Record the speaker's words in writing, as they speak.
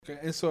Okay,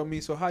 and so I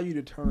mean, so how you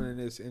determining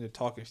this in the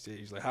talking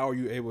stage? Like, how are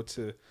you able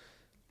to,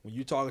 when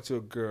you talking to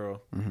a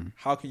girl,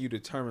 how can you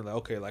determine like,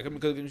 okay, like, I mean,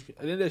 because at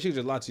the end of the day, she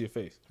just lie to your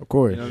face. Of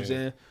course. You know what I'm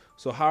saying?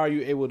 So how are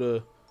you able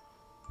to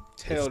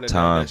tell It's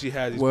that she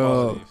has these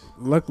qualities?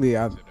 Luckily,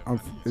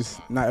 it's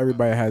not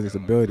everybody has this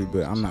ability,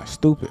 but I'm not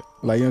stupid.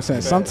 Like, you know what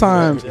I'm saying?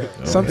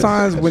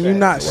 Sometimes when you're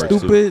not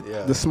stupid,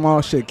 the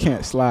small shit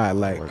can't slide.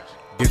 Like,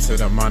 get to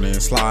the money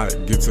and slide,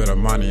 get to the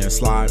money and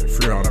slide.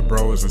 Free all the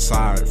bros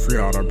inside, free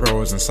all the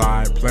bros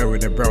inside. Play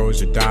with the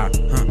bros, you die,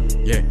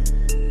 yeah.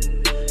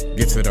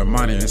 Get to the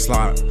money and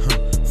slide,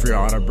 free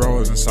all the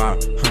bros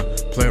inside,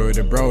 play with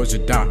the bros,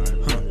 you die,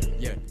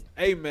 yeah.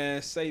 Hey man,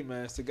 it's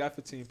the Got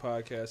 15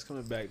 podcast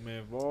coming back,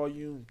 man.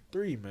 Volume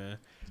 3, man.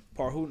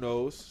 Part Who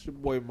Knows. It's your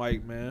boy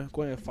Mike, man.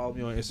 Go ahead and follow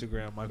me on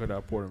Instagram,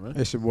 Michael.Porter, man.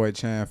 it's your boy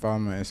Chan. Follow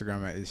me on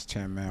Instagram at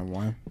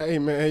itschanman1. Hey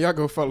man, y'all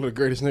go follow the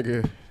greatest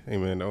nigga. Hey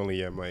man, the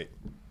only Mike.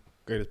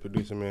 Greatest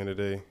producer man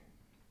today.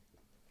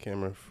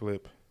 Camera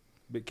flip.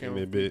 Big Give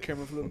me camera, a bit.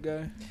 camera flip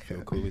guy.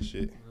 Feel cool as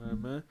shit. All right,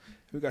 man.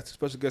 We got two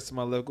special guests to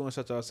my left. Go and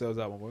shout yourselves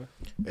out, my boy.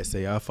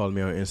 Say y'all follow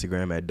me on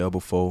Instagram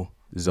at 4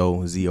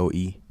 Zoe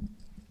ZOE.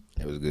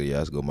 It was good. Yeah,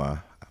 let's go my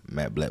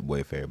Matt Black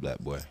boy, favorite black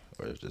boy.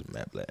 Or it's just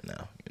Matt Black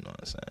now. You know what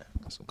I'm saying?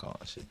 That's some calling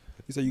shit.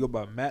 You said you go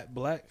by Matt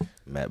Black?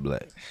 Matt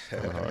Black.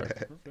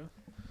 Okay.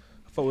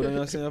 I fuck with that, you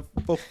know what I'm saying?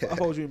 I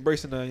fuck with you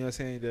embracing the, you know what I'm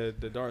saying,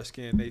 the dark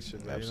skin nature.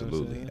 Man, Absolutely,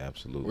 you know what I'm saying?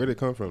 absolutely. Where'd it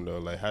come from though?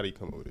 Like how did you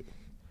come up with it?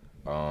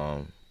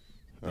 Or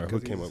who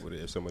Because came he's- up with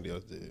it if somebody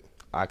else did?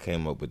 I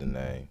came up with the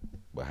name,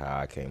 but how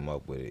I came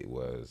up with it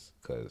was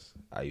because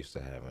I used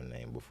to have a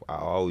name before. I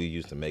always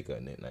used to make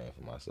a nickname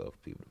for myself,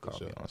 people to call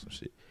me on some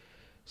shit.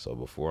 So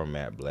before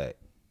Matt Black,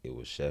 it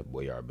was Chef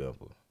Boyard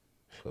Bimple.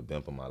 But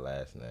Bimple my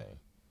last name.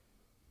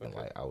 And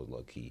like I was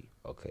low key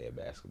okay at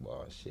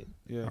basketball and shit.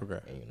 Yeah. Okay.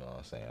 And you know what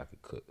I'm saying? I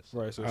could cook.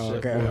 Right, so Oh,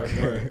 Chef okay.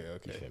 Boyardee. Okay, You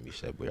okay. feel me?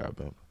 Chef Boyard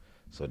Bimple.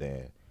 So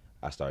then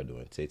I started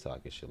doing TikTok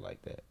and shit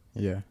like that.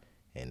 Yeah.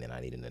 And then I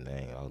needed a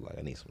name. I was like,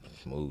 I need some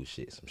smooth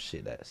shit, some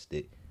shit that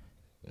stick.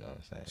 You know what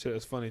I'm saying? Shit,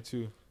 it's funny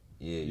too.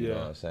 Yeah, you Yeah. know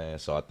what I'm saying?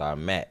 So I thought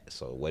Matt.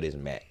 So what is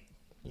Matt?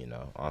 You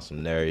know, on some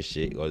nerd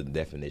shit, or the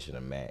definition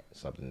of Matt,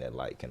 something that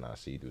like cannot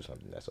see through,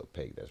 something that's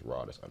opaque, that's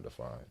raw, that's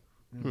undefined.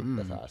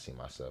 That's how I see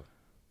myself.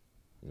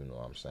 You know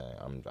what I'm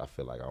saying? I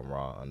feel like I'm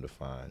raw,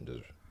 undefined,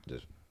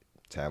 just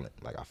talent.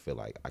 Like I feel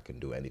like I can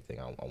do anything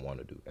I want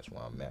to do. That's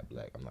why I'm Matt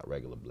Black. I'm not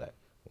regular black.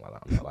 Well,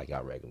 I'm not like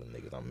y'all regular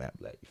niggas. I'm Matt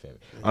Black. You feel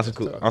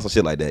me? On some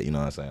shit like that. You know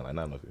what I'm saying? Like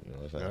not no, you know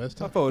what I'm saying? Yeah, that's I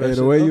tough. fuck with Hey, that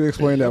the shit, way though. you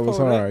explained I that was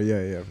fuck with hard.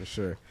 Yeah, for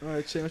sure. All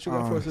right, Chan, what you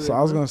got for us today? So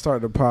I was bro? gonna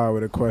start the pod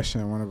with a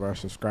question one of our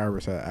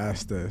subscribers had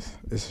asked us.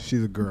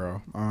 She's a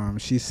girl.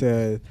 She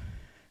said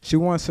she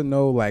wants to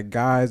know like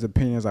guys'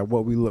 opinions, like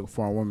what we look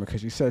for in women,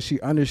 because she says she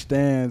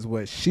understands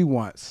what she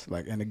wants,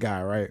 like in a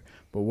guy, right?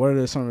 But what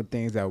are some of the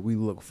things that we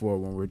look for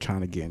when we're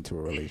trying to get into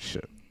a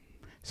relationship?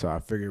 So I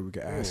figured we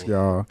could ask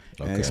y'all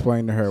and Okay.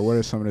 explain to her what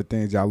are some of the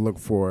things y'all look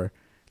for,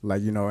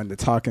 like, you know, in the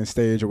talking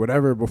stage or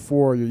whatever,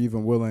 before you're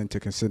even willing to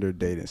consider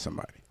dating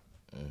somebody.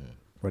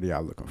 What are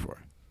y'all looking for?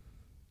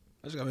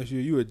 I just gotta make sure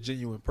you a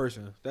genuine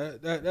person.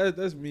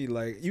 That's me.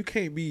 Like you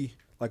can't be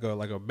like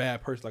a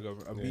bad person, like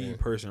a mean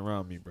person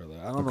around me, brother.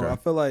 I don't know. Okay. I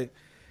feel like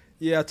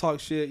I talk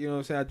shit. You know what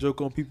I'm saying? I joke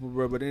on people,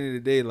 bro. But at the end of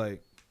the day,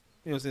 like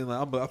you know what I'm saying?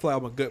 Like I feel like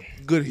I'm a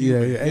good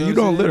human. Yeah. You And know you what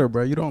don't I'm litter, saying?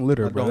 bro. You don't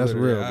litter, I bro. don't That's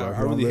litter. real, I bro. I You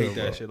don't really litter, hate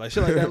that bro. shit. Like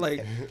shit like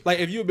that. Like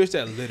if you a bitch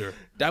that litter,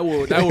 that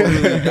would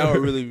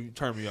really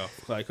turn me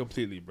off, like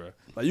completely, bro.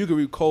 Like you could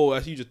be cold,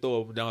 as you just throw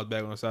up down his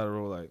back on the side of the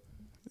road, like.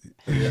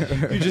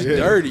 You just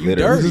dirty. You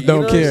Litter. dirty. You just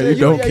don't know what I'm care. saying?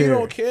 You don't You care.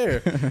 don't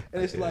care.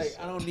 And it's like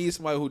I don't need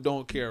somebody who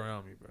don't care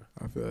around me, bro.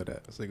 I feel that.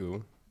 That's a good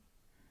one.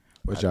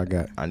 What y'all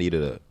got? I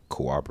needed a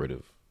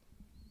cooperative.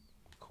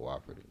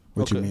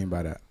 What you Okay. mean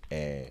by that?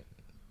 And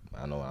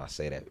I know when I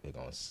say that,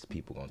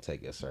 people gonna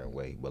take it a certain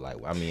way. But like,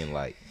 I mean,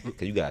 like,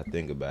 cause you gotta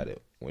think about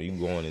it when you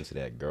going into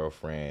that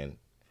girlfriend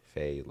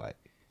phase, like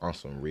on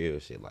some real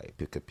shit. Like,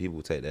 because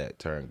people take that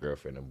term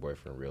girlfriend and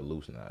boyfriend real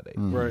loose nowadays.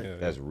 Right. Yeah,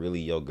 That's really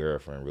your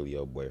girlfriend, really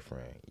your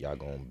boyfriend. Y'all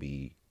gonna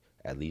be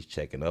at least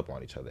checking up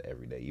on each other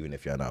every day, even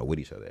if y'all not with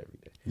each other every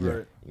day.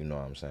 Right. You know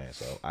what I'm saying?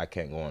 So I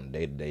can't go on a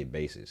day-to-day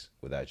basis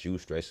without you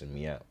stressing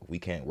me out. We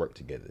can't work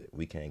together.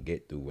 We can't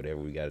get through whatever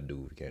we got to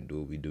do. We can't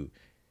do what we do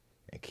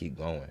and keep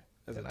going.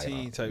 As a And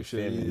teen type you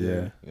shit. feel me?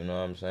 Yeah. You know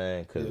what I'm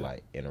saying? Because, Yeah.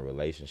 like, in a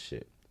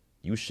relationship,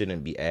 you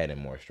shouldn't be adding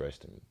more stress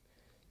to me.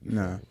 You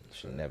Nah. feel me? It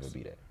should never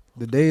be that.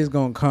 The day is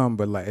gonna come,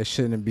 but like it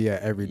shouldn't be an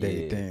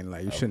everyday Yeah. thing.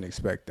 Like you shouldn't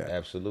expect that.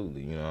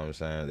 Absolutely. You know what I'm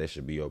saying? They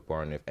should be your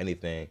partner. If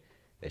anything,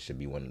 they should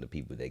be one of the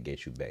people that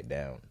get you back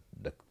down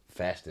the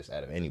fastest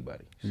out of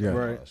anybody. So, Yeah. You know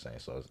Right. what I'm saying?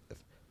 So if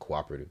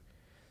cooperative,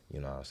 you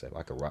know what I'm saying? If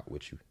I could rock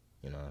with you,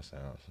 you know what I'm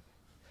saying?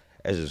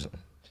 That's just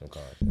some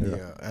cards.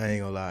 Yeah, I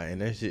ain't gonna lie,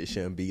 and that shit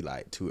shouldn't be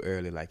like too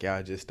early. Like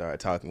y'all just start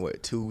talking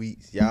 2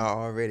 weeks, y'all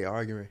already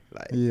arguing.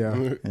 Like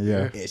Yeah.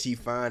 Yeah. and she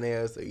fine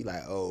as, so you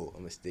like, oh,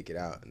 I'm gonna stick it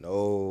out.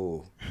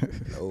 No,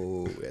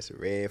 that's a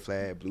red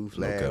flag, blue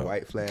flag, Okay.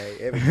 white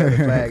flag, every color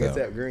flag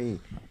except green.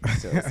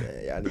 So I'm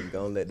saying y'all need to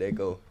go and let that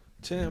go.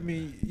 Chan, I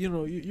mean, you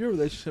know, you're a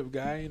relationship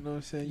guy. You know what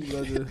I'm saying? You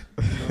love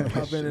to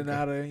pop in and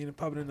out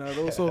of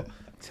those. So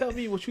tell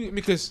me what you,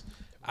 because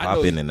I Pop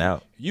know in and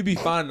out. you be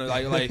finding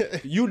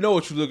like you know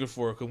what you're looking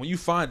for. Because when you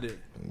find it,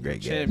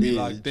 Great Chan game. be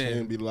locked Chan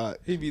in. be locked.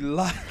 He be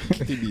locked.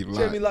 He be Chan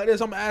locked. be like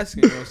this. I'm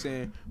asking. You know what I'm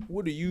saying?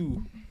 What do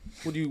you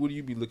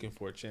be looking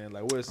for, Chan?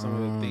 Like, what are some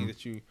of the things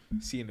that you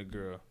see in a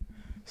girl?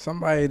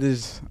 Somebody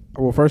just,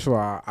 well, first of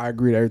all, I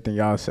agree with everything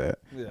y'all said.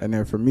 Yeah. And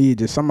then for me,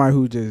 just somebody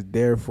who's just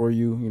there for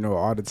you, you know,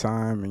 all the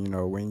time. And, you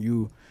know, when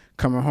you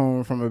coming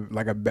home from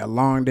a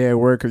long day at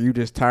work or you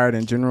just tired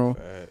in general,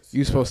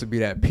 you supposed to be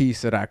that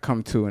peace that I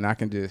come to and I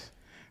can just,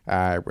 all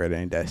right, bro, it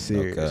ain't that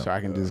serious. Okay. So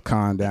I can just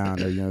calm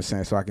down or, you know what I'm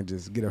saying? So I can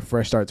just get a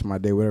fresh start to my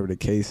day, whatever the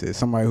case is.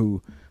 Somebody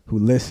who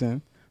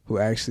listen, who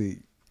actually,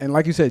 and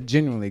like you said,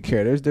 genuinely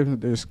care.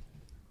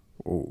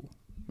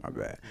 My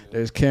bad.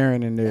 There's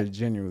caring and there's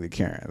genuinely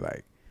caring.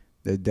 Like,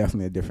 there's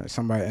definitely a difference.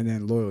 Somebody, and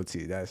then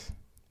loyalty. That's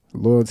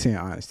loyalty and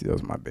honesty.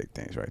 Those are my big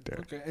things right there.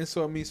 Okay, and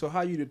so I mean, so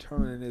how you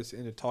determining this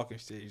in the talking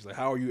stage? Like,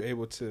 how are you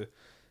able to,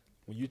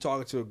 when you're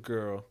talking to a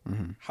girl,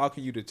 how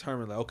can you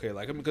determine like, okay,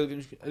 like, I mean, because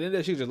at the end of the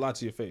day, she just lie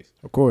to your face.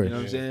 Of course. You know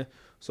what I'm saying?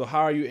 So how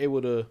are you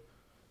able to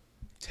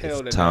tell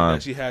It's that, time.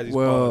 that she has these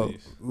Well,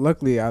 qualities?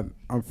 luckily,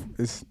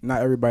 it's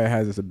not everybody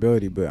has this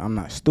ability, but I'm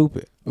not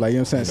stupid. Like, you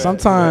know what I'm saying?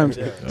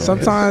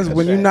 Sometimes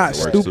when you're not It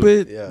works too.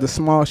 stupid, Yeah. the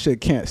small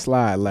shit can't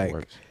slide. Like,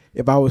 Works.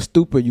 if I was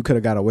stupid, you could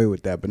have got away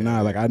with that. But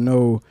now, like, I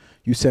know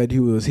you said he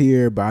was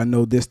here, but I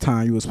know this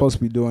time you was supposed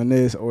to be doing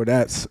this, or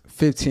that's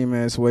 15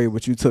 minutes away,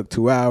 but you took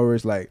 2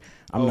 hours. Like,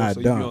 I'm not so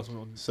you be dumb. on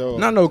some- So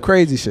Not no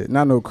crazy shit.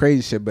 Not no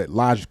crazy shit, but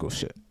logical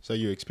shit. So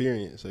you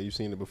experienced. So you've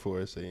seen it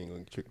before. So you ain't gonna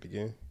get tricked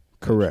again.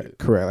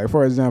 Correct. Like,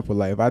 for example,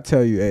 like, if I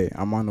tell you, hey,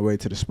 I'm on the way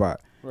to the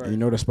spot, Right. and you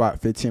know the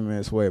spot 15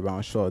 minutes away, but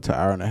I'm show up to an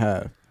hour and a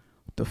half,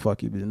 what the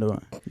fuck you been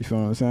doing? You feel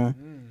what I'm saying?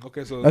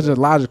 Okay, so That's just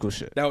logical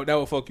shit. that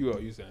would fuck you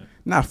up. You saying?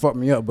 Not fuck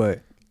me up,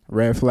 but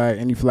red flag,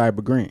 any flag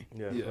but green.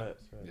 Yeah, facts, right.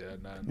 yeah, nah. You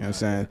know what I'm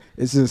saying?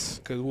 It's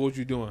just Because what was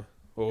you doing?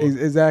 Or,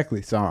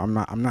 exactly. So I'm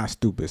not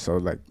stupid. So,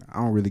 like,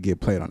 I don't really get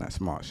played on that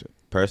small shit.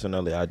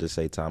 Personally, I just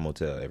say time will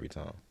tell every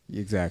time.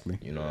 Exactly.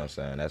 You know what I'm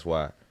saying? That's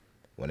why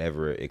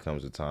whenever it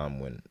comes to time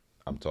when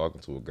I'm talking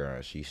to a girl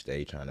and she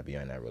stay trying to be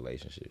in that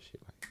relationship, she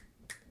like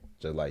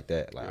just like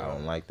that. Like, I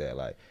don't like that.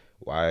 Like,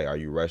 why are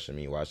you rushing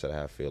me? Why should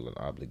I feel an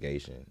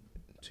obligation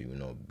to, you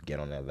know, get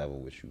on that level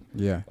with you?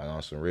 Yeah. Like,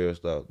 on some real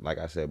stuff, like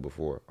I said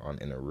before,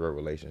 in a real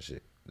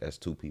relationship, that's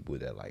two people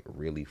that like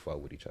really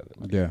fuck with each other.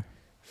 Like, Yeah.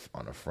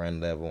 on a friend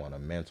level, on a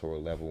mentor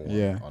level,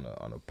 Yeah. on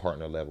a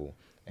partner level,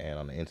 and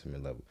on an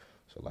intimate level.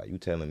 So like, you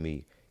telling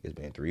me it's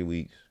been 3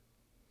 weeks,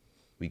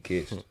 we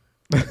kissed,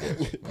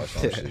 or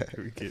some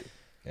shit,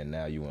 and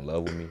now you in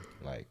love with me?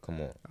 Like, come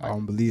on. I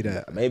don't believe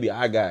that. Maybe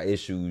I got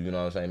issues, you know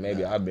what I'm saying?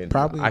 Maybe I've been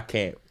Probably. I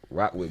can't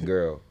rock with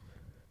girl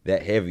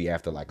that heavy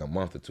after like a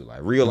month or two. Like,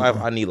 real life,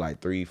 I need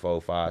like 3,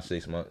 4, 5,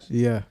 6 months.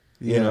 Yeah.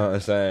 You know what I'm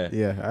saying?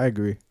 Yeah, I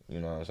agree. You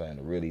know what I'm saying?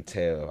 To really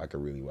tell if I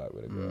could really rock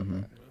with a girl.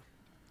 man.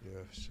 Yeah,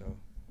 for sure.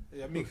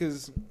 yeah, I mean,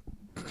 because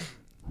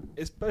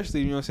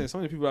especially, you know what I'm saying,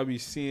 some of the people I be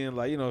seeing,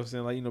 like, you know what I'm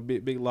saying, like, you know,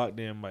 big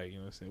lockdown Mike, you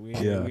know what I'm saying, we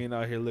ain't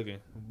out here looking,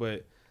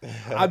 but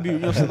I be, you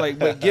know what I'm saying, like,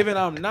 but given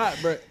I'm not,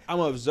 bro, I'm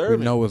We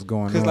observing. know what's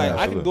going on. Because, like,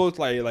 I can go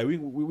to, like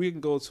we can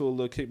go to a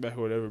little kickback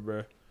or whatever,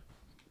 bro.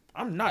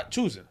 I'm not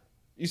choosing.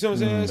 You see what I'm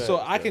saying? So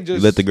I can You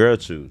just let the girl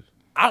choose.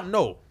 I don't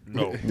know.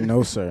 No.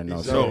 No, sir.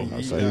 No, sir.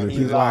 No, sir. he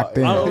He's locked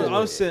in.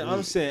 I'm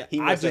saying He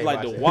I must just ain't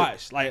like to watching.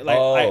 watch. Like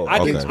Oh, I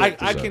can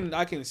okay.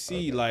 I can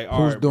see like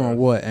all Who's right, doing bro.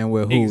 what and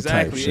with who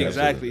Exactly, type shit.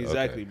 exactly, Okay.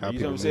 exactly. Bro. How You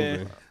know what I'm people saying?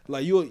 moving.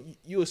 Like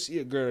you'll see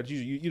a girl that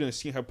you done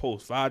seen her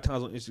post 5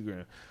 times on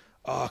Instagram.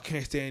 Oh, I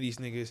can't stand these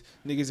niggas.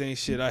 Niggas ain't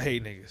shit. I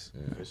hate niggas.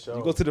 For sure.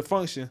 You go to the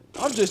function.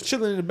 I'm just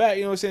chilling in the back.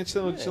 You know what I'm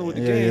saying? Chilling with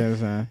the Yeah, game. yeah, I'm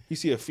saying. You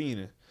see a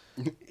fiending.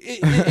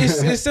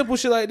 It's simple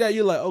shit like that.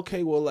 You're like,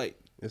 okay, well, like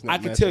It's not I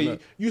can matching tell you, up.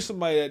 you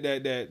somebody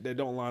that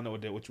don't line up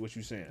with that. What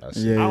you saying? I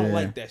see. Yeah, I don't yeah,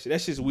 like yeah. that shit.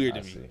 That's just weird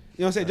to I me. see. You know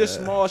what I'm saying?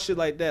 Just small shit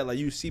like that. Like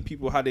you see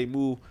people how they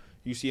move.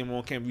 You see them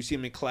on camera. You see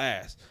them in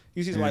class.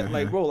 You see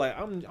like bro, like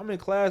I'm in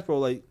class, bro.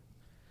 Like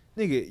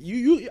nigga,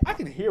 you I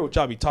can hear what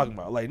y'all be talking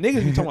about. Like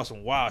niggas be talking about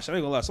some wild shit. I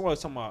ain't gonna lie. Somebody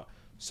was talking about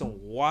some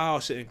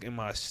wild shit in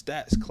my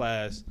stats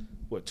class.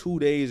 What 2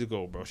 days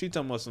ago, bro? She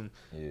talking about some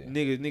Yeah.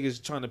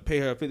 niggas trying to pay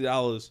her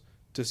 $50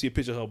 to see a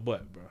picture of her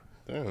butt, bro.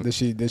 Damn. Did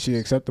she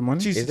accept the money?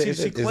 She Is that- she is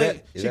that-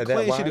 claimed is she that that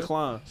claimed she wild?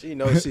 declined. She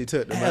knows she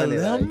took the money.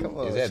 Like, come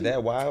on. Is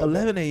that wild?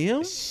 11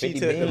 a.m. She 50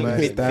 took the beans,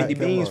 money. 50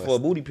 Come beans on. for a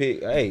booty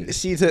pic. Hey,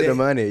 She took the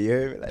money. You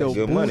heard me? Like, that's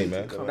good money,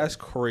 man. That's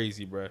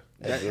crazy, bro.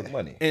 That's good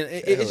money. And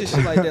it's just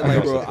shit like that,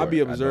 like bro. I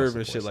be I don't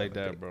observing support shit like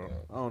something that, like bro.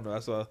 that. I don't know.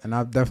 That's all. And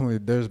I've definitely,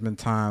 there's been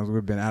times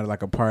we've been at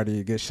like a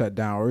party, get shut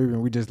down, or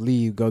even we just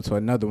leave, go to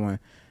another one.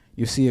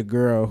 You see a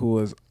girl who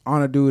was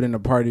on a dude in the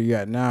party you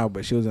at now,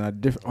 but she was in a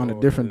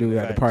different dude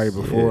at the party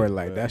before. Yeah,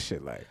 like that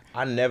shit, like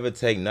I never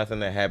take nothing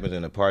that happens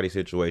in a party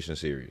situation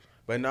serious.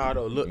 But nah,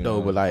 though, look You though,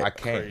 know, but like I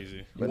can't.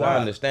 Crazy. But Nah. I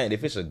understand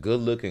if it's a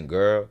good looking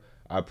girl,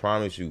 I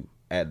promise you,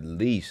 at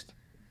least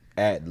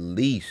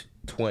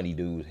 20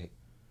 dudes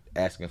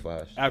asking for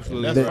her shit.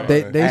 Absolutely. That's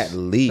They, right. they, At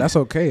least. That's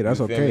okay. That's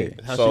You feel okay.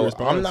 me? How she So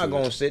responds I'm not to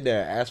gonna it. sit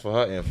there and ask for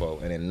her info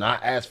and then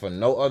not ask for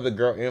no other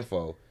girl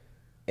info.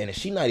 And if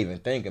she not even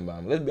thinking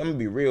about me, I'm gonna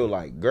be real.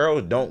 Like,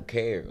 girls don't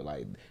care.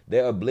 Like,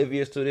 they're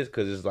oblivious to this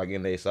because it's like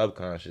in their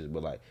subconscious.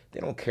 But like, they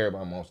don't care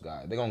about most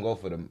guys. They gonna go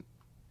for the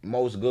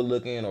most good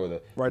looking or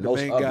the Right, the most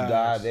main up guys.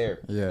 guy there.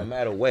 Yeah. No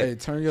matter what. Hey,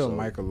 turn your So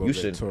mic a little you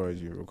bit should-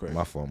 towards you real quick.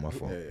 My fault.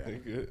 Yeah, yeah. You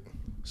good.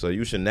 So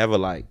you should never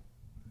like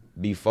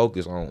be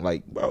focused on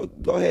like, bro,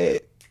 go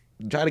ahead.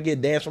 Try to get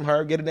dance from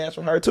her, get a dance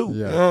from her too.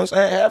 Yeah. You know what I'm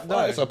saying? Have fun. No,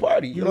 it's a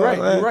party. You You're know right.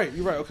 what I'm You're saying? right.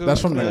 You're right. Okay, That's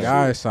from the okay.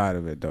 guy's side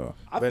of it, though.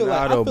 I But feel like.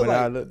 nah, I though, feel but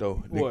nah, like. look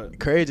though. The What?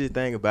 crazy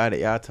thing about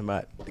it, y'all talking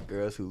about the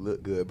girls who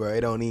look good, bro.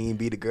 It don't even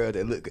be the girls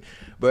that look good,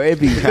 bro. It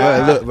be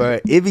bro, look, bro.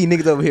 It be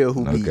niggas over here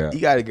who No be. cap. You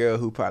got a girl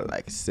who probably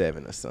like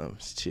 7 or something,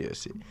 chill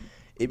shit.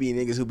 It be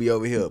niggas who be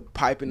over here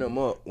piping them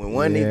up. When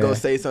one nigga Yeah. go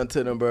say something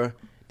to them, bro,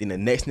 then the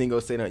next nigga go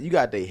say nothing. You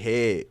got their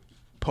head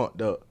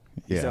pumped up.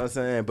 You Yeah. see what I'm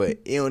saying? But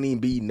it don't even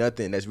be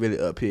nothing that's really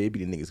up here. It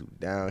be the niggas who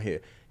down here.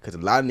 Cause a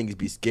lot of niggas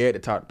be scared to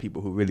talk to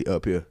people who really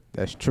up here.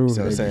 That's true. See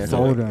what I'm They saying? be So,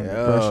 folding under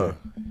yeah. pressure.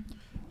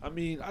 I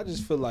mean, I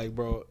just feel like,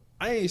 bro,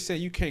 I ain't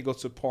saying you can't go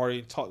to a party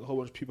and talk to a whole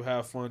bunch of people,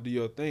 have fun, do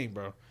your thing,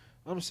 bro.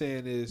 I'm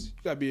saying is you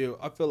gotta be.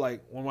 I feel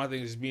like one of my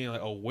things is being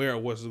like aware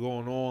of what's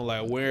going on,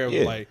 like aware of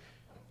Yeah. like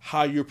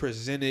how you're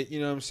presented. You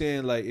know what I'm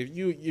saying? Like if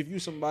you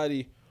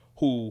somebody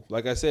who,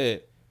 like I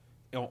said,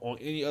 on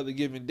any other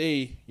given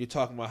day, you're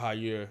talking about how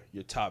you're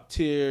top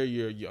tier,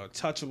 you're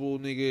untouchable,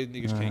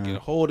 niggas can't get a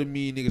hold of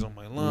me, niggas on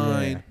my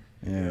line.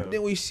 Yeah.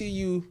 Then we see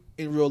you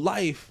in real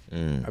life,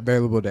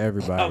 Available to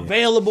everybody.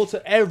 available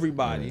to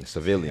everybody.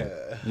 Civilian.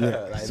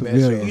 Like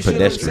Civilian. You see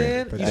what I'm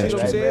Pedestrian. saying? You see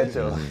what I'm saying?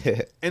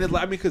 Metro. And it's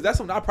like, I mean, because that's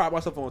something I pride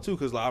myself on too.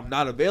 Because like, I'm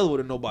not available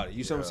to nobody.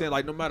 You see what I'm saying?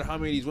 Like, no matter how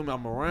many of these women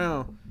I'm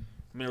around,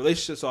 I'm in a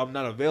relationship, so I'm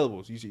not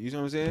available. You see what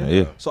I'm saying?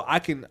 Yeah. So I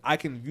can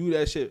view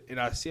that shit, and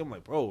I see, I'm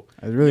like, bro,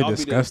 It's really y'all be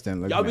disgusting.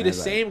 Y'all be looking the at it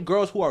like- same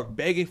girls who are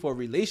begging for a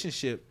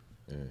relationship,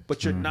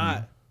 but you're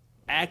not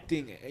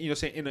acting. You know, what I'm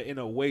saying in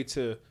a way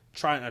to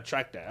try and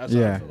attract that. That's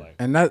what I Yeah, feel like.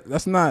 and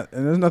that's not,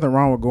 and there's nothing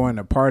wrong with going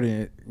to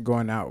party,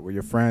 going out with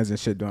your friends and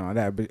shit, doing all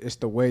that. But it's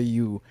the way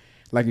you,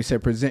 like you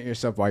said, present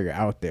yourself while you're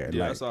out there. Yeah,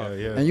 like, that's all.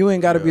 Yeah. and you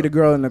ain't got to be the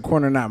girl in the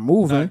corner not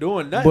moving, Not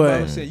doing nothing. But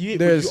But I'm saying but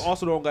there's you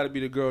also don't got to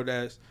be the girl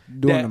that's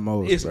doing that the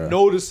most, It's bro.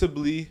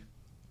 noticeably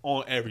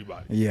on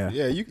everybody. yeah,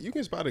 Yeah, you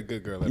can spot a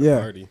good girl at Yeah.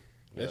 a party.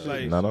 That's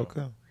Like, Not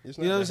okay. it's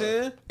you know what I'm that hard.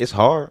 saying? It's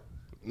hard.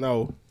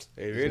 No,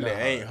 It really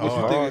ain't What you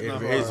hard. think is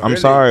not hard? I'm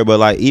sorry, but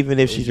like even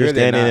if she's it's just really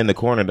standing not. in the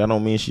corner, that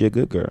don't mean she a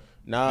good girl.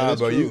 Nah,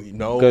 That's bro, true. you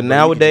know. Cause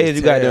nowadays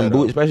you got them,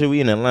 especially we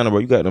in Atlanta, bro.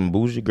 You got them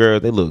bougie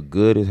girls. They look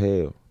good as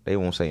hell. They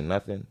won't say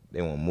nothing.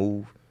 They won't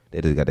move.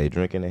 They just got their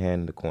drink in their hand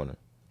in the corner.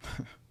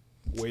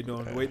 Waiting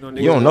on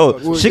niggas. You don't know.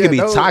 Well, She yeah, could be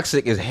those-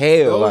 toxic as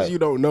hell. those Like, you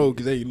don't know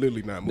because they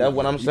literally not moving. That's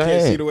what I'm You can't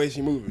saying. see the way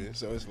she moving,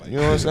 so it's like you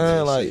know what I'm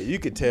saying? Like, You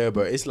could tell,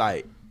 but it's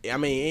like, I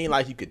mean, it ain't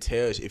like you could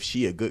tell if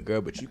she a good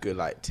girl, but you could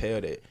like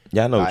tell that.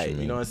 Yeah, I know what like, you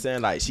mean. know what I'm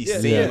saying? Like she Yeah,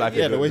 seems yeah, like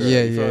yeah, a the good way girl. she-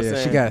 yeah, you know yeah, what I'm yeah.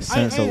 She saying? got I sense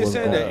ain't of saying what's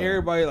that going.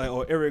 everybody like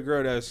or every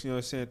girl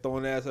that's saying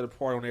throwing ass at a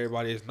party on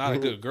everybody is not a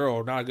good girl,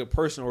 or not a good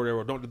person, or whatever.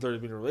 Or don't deserve to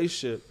be in a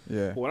relationship.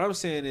 Yeah. But what I'm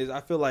saying is, I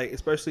feel like,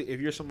 especially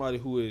if you're somebody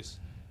who is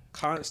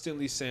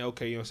constantly saying,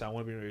 okay, you know what I'm saying, I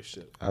want to be in a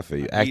relationship. I feel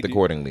you. I Act need to-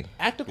 accordingly.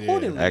 Act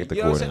accordingly. Act You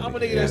know what I'm saying? I'm a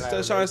accordingly, nigga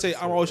that's trying to say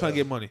I'm always trying to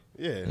get money.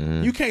 yeah.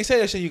 Mhm. You can't say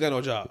that shit. You got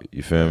no job.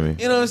 You feel me?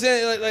 You know what I'm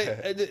saying?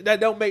 Like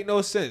that don't make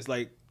no sense.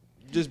 Like,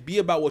 just be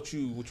about what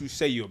you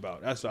say you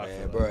about. That's what I feel.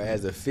 Man, like. bro,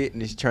 as a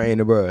fitness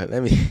trainer, bro,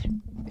 let me.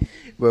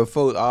 Bro,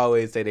 folks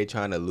always say they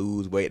trying to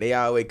lose weight. They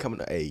always coming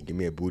to, hey, give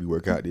me a booty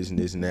workout, this and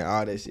this and that,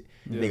 all that shit.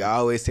 Yeah. Nigga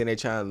always say they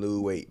trying to lose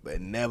weight, but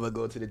never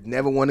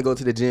want to go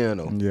to the gym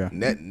though. Yeah.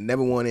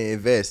 Never want to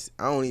invest.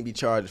 I don't even be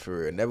charged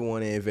for it. Never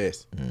want to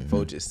invest. Mm-hmm.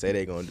 Folks just say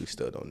they gonna do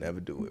stuff, don't never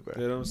do it, bro.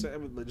 You know what I'm saying? I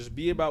mean, like, just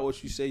be about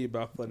what you say you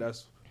about. But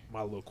that's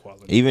my little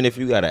quality. Even if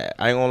you gotta,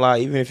 I ain't gonna lie.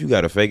 Even if you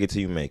gotta fake it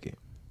till you make it.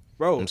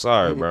 Bro, I'm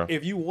sorry, bro.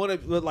 If you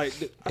want to, like,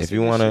 I If say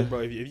you this wanna- shit,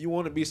 bro, if you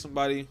want to be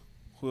somebody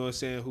who, you know what I'm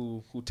saying,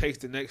 who takes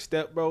the next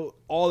step, bro,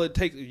 all it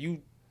takes is you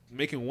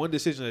making one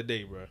decision a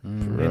day, bro,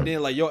 and then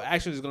like your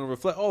actions is gonna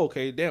reflect. Oh,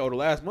 okay, damn. Over the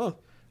last month,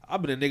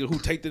 I've been a nigga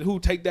who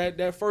take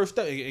that first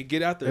step and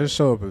get out there. It'll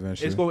show up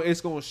eventually.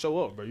 It's gonna show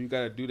up, bro. You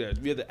gotta do that.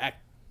 You have to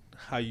act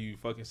how you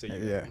fucking say.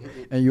 You Yeah,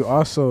 and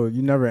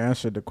you never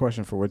answered the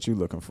question for what you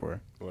looking for.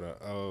 What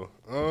up?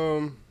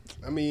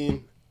 I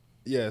mean,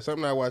 yeah,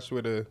 something I watched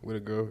with a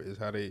girl is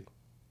how they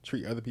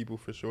treat other people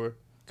for sure.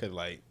 Cause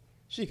like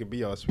she could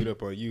be all sweet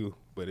up on you,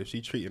 but if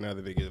she treating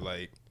other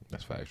niggas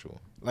That's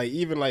factual. like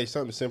even like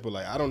something simple,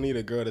 like I don't need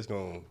a girl that's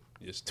gonna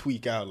just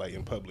tweak out like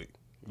in public.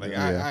 Like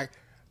Yeah. I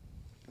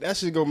that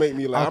shit gonna make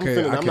me like Okay, I'm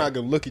feeling I'm okay. not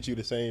gonna look at you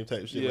the same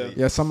type shit. Yeah. Like,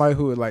 Yeah, somebody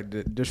who would like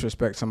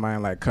disrespect somebody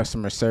in like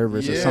customer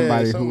service, or Yeah,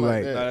 somebody something who like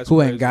like that. Nah, that's who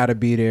crazy. ain't gotta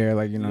be there,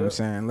 like, you know what I'm Yep.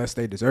 saying, unless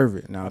they deserve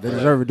it. Now they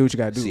deserve it. Do what you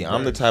gotta do. See, bro.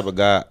 I'm the type of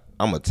guy.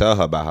 I'm gonna tell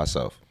her about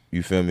herself.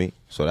 You feel me?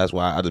 So that's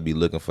why I just be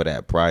looking for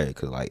that prior.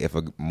 Cause like if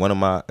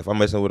I'm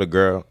messing with a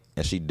girl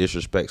and she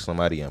disrespects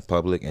somebody in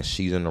public and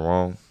she's in the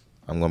wrong,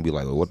 I'm gonna be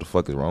like, well, what the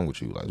fuck is wrong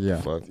with you? Like, Yeah.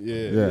 what the fuck? yeah.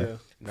 Yeah.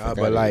 Nah,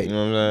 but like, you know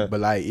what I'm saying? but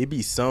like, it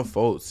be some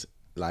folks,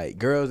 like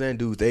girls and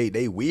dudes,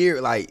 they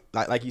weird. Like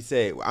you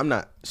said, I'm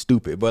not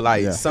stupid, but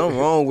like something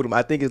wrong with them.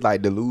 I think it's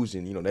like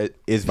delusion. You know, that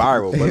it's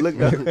viral. But look,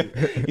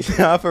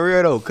 though, for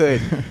real though,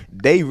 cause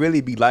they really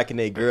be liking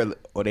their girl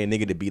or their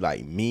nigga to be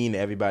like mean to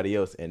everybody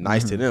else and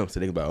nice to them. So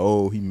they be like,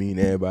 oh, he mean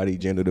to everybody,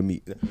 gentle to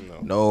me.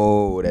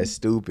 No, that's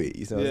stupid.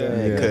 You know what I'm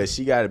saying? Cause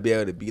she got to be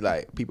able to be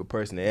like people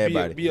person to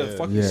everybody. Be a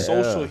fucking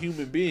social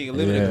human being and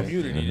live in a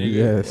community. Nigga.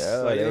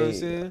 Yes. Like, you know what I'm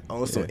saying?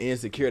 On some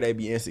insecure, they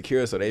be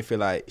insecure, so they feel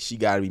like she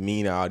gotta be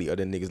mean to all the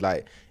other niggas.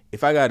 Like,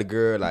 if I got a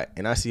girl, like,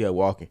 and I see her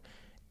walking,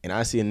 and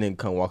I see a nigga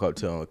come walk up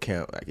to her on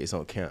camp, like it's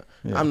on camp,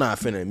 I'm not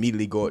finna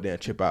immediately go up there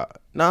and trip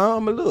out. Nah,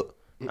 I'ma look.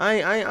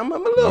 I'm gonna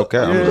look. Okay,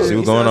 I'm gonna see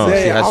what's going on.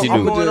 See how she do.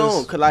 I'm going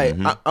on, cause like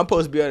I'm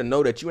supposed to be able to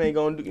know that you ain't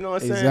gonna do. You know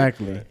what I'm saying?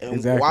 Exactly.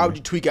 And why would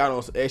you tweak out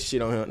on that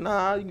shit on him?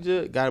 Nah, you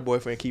just got a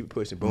boyfriend, keep it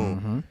pushing,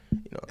 boom. You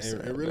know what I'm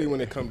saying? And really,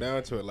 when it come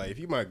down to it, like if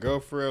you my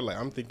girlfriend, like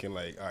I'm thinking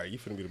like, all right, you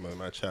finna be the mother of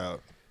my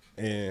child.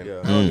 And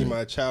I don't need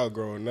my child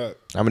growing up.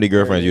 How many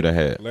girlfriends you done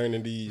had?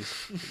 Learning these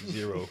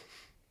 0.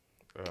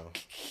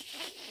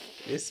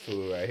 This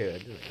fool right here.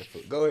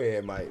 Go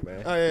ahead, Mike,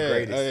 man. Oh yeah,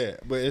 Greatest.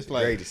 But it's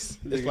like Greatest.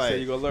 It's like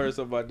you gonna learn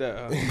something about that.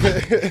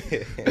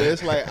 Huh? but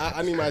it's like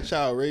I need my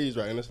child raised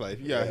right, and it's like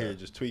if you out here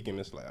just tweaking,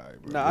 it's like, all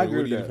right, bro, Nah, I agree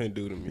what are you with that. finna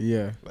do to me?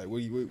 Yeah. Like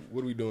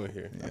what are we doing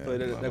here? I feel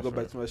like that go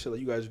back to my shit.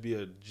 Like you guys be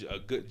a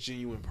good,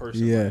 genuine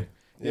person. Yeah. Like,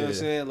 you know what I'm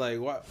saying? Like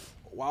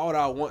why would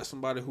I want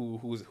somebody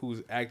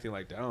who's acting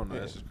like that? I don't know.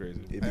 That's just crazy.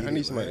 I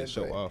need somebody to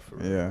show off for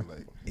real. Yeah.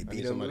 Like It I be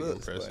need them somebody to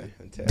looks, impress boy.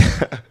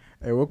 you.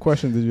 Hey, what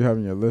questions did you have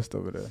in your list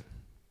over there?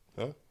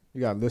 Huh?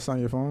 You got lists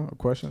on your phone of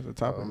questions, the I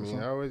topics? or mean, I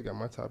something? always got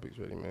my topics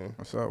ready, man.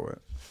 What's up with?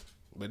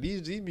 But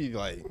these be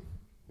like,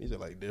 these are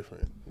like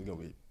different. You're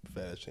gonna be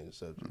fast change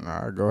the subject.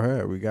 All right, go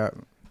ahead. We got.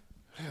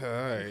 All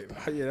right.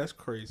 Yeah, that's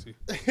crazy.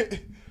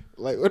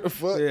 Like what the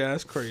fuck? Yeah,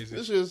 that's crazy.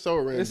 This shit is so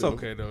random. It's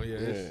okay though. Yeah,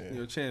 Yeah.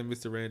 it's, Chan,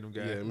 Mr. Random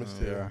guy. Yeah,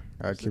 Mr. Yeah,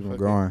 gotta keep them fucking-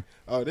 going.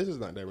 Oh, this is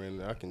not that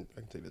random. I can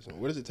take this one.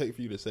 What does it take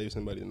for you to save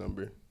somebody's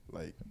number?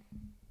 Like,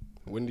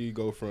 when do you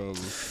go from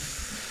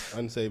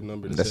unsaved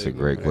number to That's a saved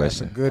great number?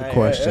 question. Good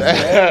question.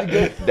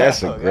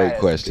 That's a great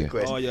question.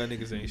 All y'all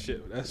niggas ain't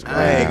shit. That's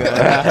I ain't crazy.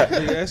 gonna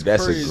lie. That's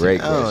That's a crazy.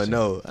 great I don't question.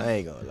 know. I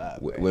ain't gonna lie.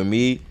 boy. With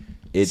me,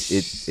 it's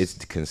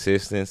the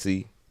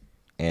consistency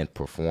and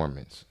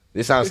performance.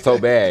 This sounds so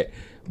bad,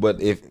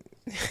 but if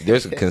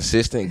there's a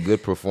consistent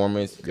good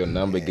performance, your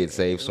number gets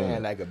saved Man,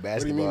 soon. like a What do you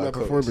basketball mean by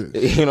coach.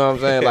 performance? You know what I'm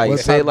saying? Like What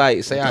say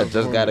I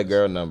just got a performance?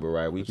 girl number,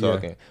 right? We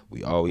talking.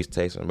 We always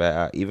text them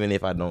back. Even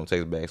if I don't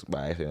text back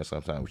by accident,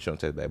 sometimes we shouldn't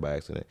text back by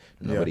accident.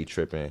 Nobody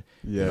tripping.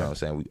 You know what I'm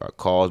saying? Our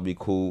calls be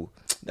cool.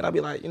 Then I'll be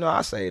like,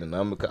 I say the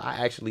number because I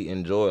actually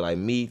enjoy like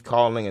me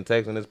calling and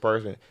texting this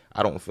person.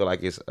 I don't feel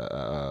like it's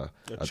a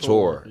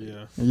chore.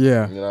 Yeah.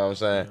 Yeah. You know what I'm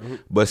saying?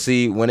 But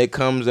see, when it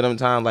comes to them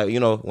times, like,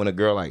 when a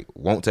girl like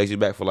won't text you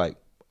back for like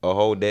a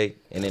whole day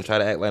and then try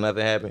to act like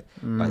nothing happened.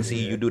 Like,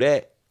 see, you do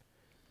that.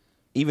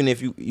 Even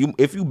if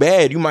you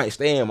bad, you might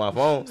stay in my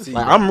phone.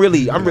 Like, I'm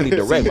really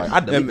direct. Like, I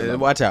delete the number.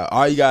 Watch out.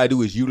 All you gotta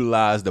do is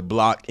utilize the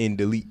block and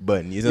delete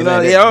button. You know You what I'm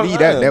know, saying?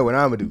 yeah, That's what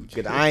I'm gonna do.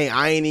 Cause I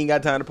ain't even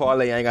got time to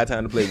parlay. I ain't got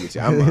time to play with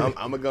you. I'm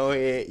gonna go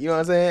ahead. You know what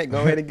I'm saying? Go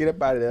ahead and get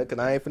up out of there. Cause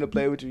I ain't finna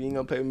play with you. You ain't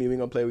gonna play with me. We ain't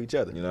gonna play with each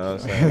other. You know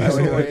what I'm saying? Might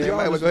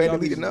Like, as well go ahead and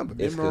delete the number.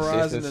 it's Memorizing the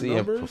consistency and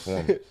numbers?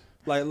 performance.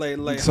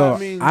 Like. So I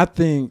mean, I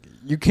think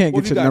you can't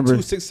what get if you your got number.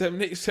 2, 6,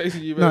 7, 8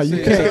 texting you? No, you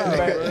Say, can't. "Nah,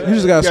 bro." You just gotta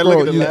You gotta look scroll.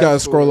 at the You just last gotta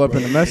scroll four, up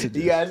in the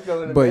messages. You guys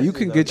go in the But you messages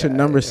can on get your that.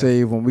 number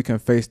saved when we can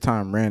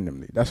FaceTime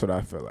randomly. That's what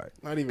I feel like.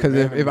 Not even Because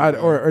if I randomly,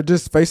 or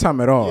just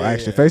FaceTime at all, Yeah,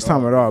 actually yeah,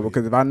 FaceTime at all. really.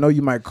 Because if I know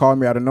you might call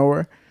me out of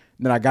nowhere,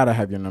 then I gotta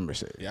have your number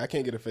saved. Yeah, I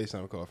can't get a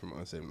FaceTime call from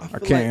unsaved number. I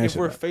feel can't like if answer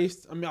we're that.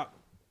 faced, I mean,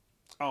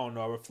 I don't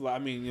know. I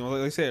mean,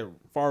 like I said,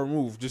 far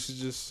removed.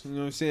 Just you know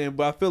what I'm saying.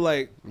 But I feel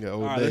like, Yeah, all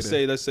old right,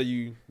 data. let's say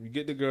you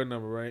get the girl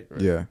number, right?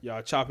 Yeah.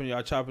 Y'all chopping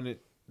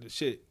it. The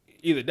shit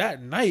either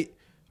that night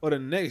or the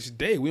next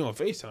day. We on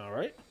FaceTime,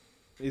 right?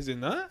 Is it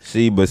not?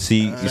 See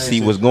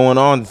what's going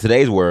on in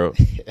today's world.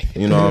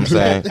 You know what I'm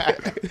saying?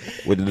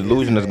 With the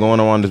delusion that's going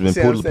on, that's been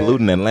See what I'm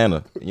polluting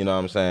Atlanta. You know what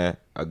I'm saying?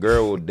 A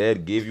girl will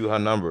dead give you her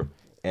number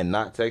and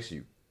not text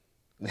you.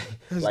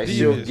 Like,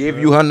 she'll devious, give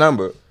bro. you her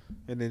number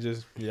And then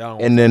just I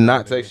don't and then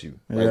not text you.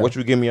 Like, Yeah. what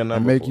you give me your And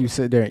number make for? you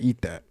sit there and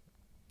eat that.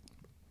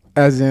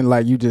 As in,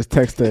 like you just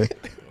text her.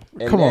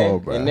 And Come then- on,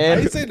 bro. And I then,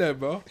 didn't say that,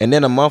 bro. and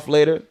then a month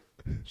later,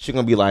 she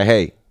gonna be like,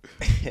 "Hey,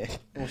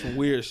 On some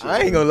weird shit.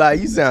 I ain't gonna lie.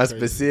 You sound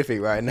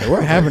specific right now.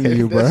 What happened to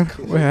you, bro?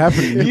 What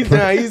happened to you? You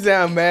bro? you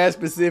sound mad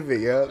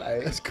specific, yo.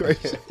 Like, that's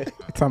crazy.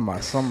 Talking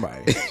about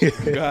somebody.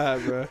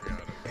 God, bro.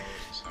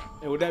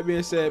 And with that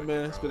being said,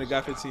 man, it's been a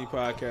Got 15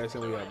 podcast,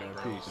 and we out, man.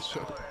 Peace.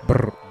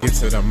 Brr. Get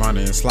to the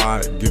money and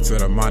slide. Get to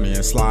the money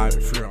and slide.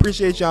 Free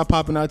Appreciate y'all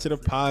popping out to the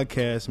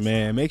podcast,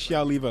 man. Make sure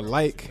y'all leave a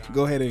like.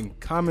 Go ahead and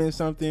comment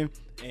something.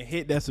 and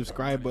hit that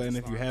subscribe button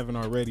if you haven't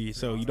already,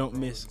 so you don't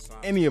miss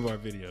any of our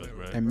videos,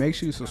 bro. And make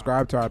sure you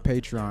subscribe to our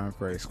Patreon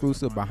for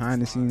exclusive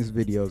behind-the-scenes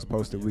videos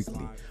posted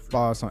weekly.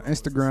 Follow us on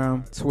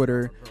Instagram,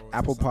 Twitter,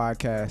 Apple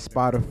Podcasts,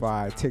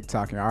 Spotify,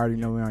 TikTok, and I already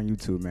know we're on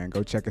YouTube, man.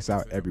 Go check us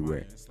out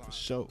everywhere.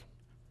 Show.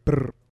 Brr.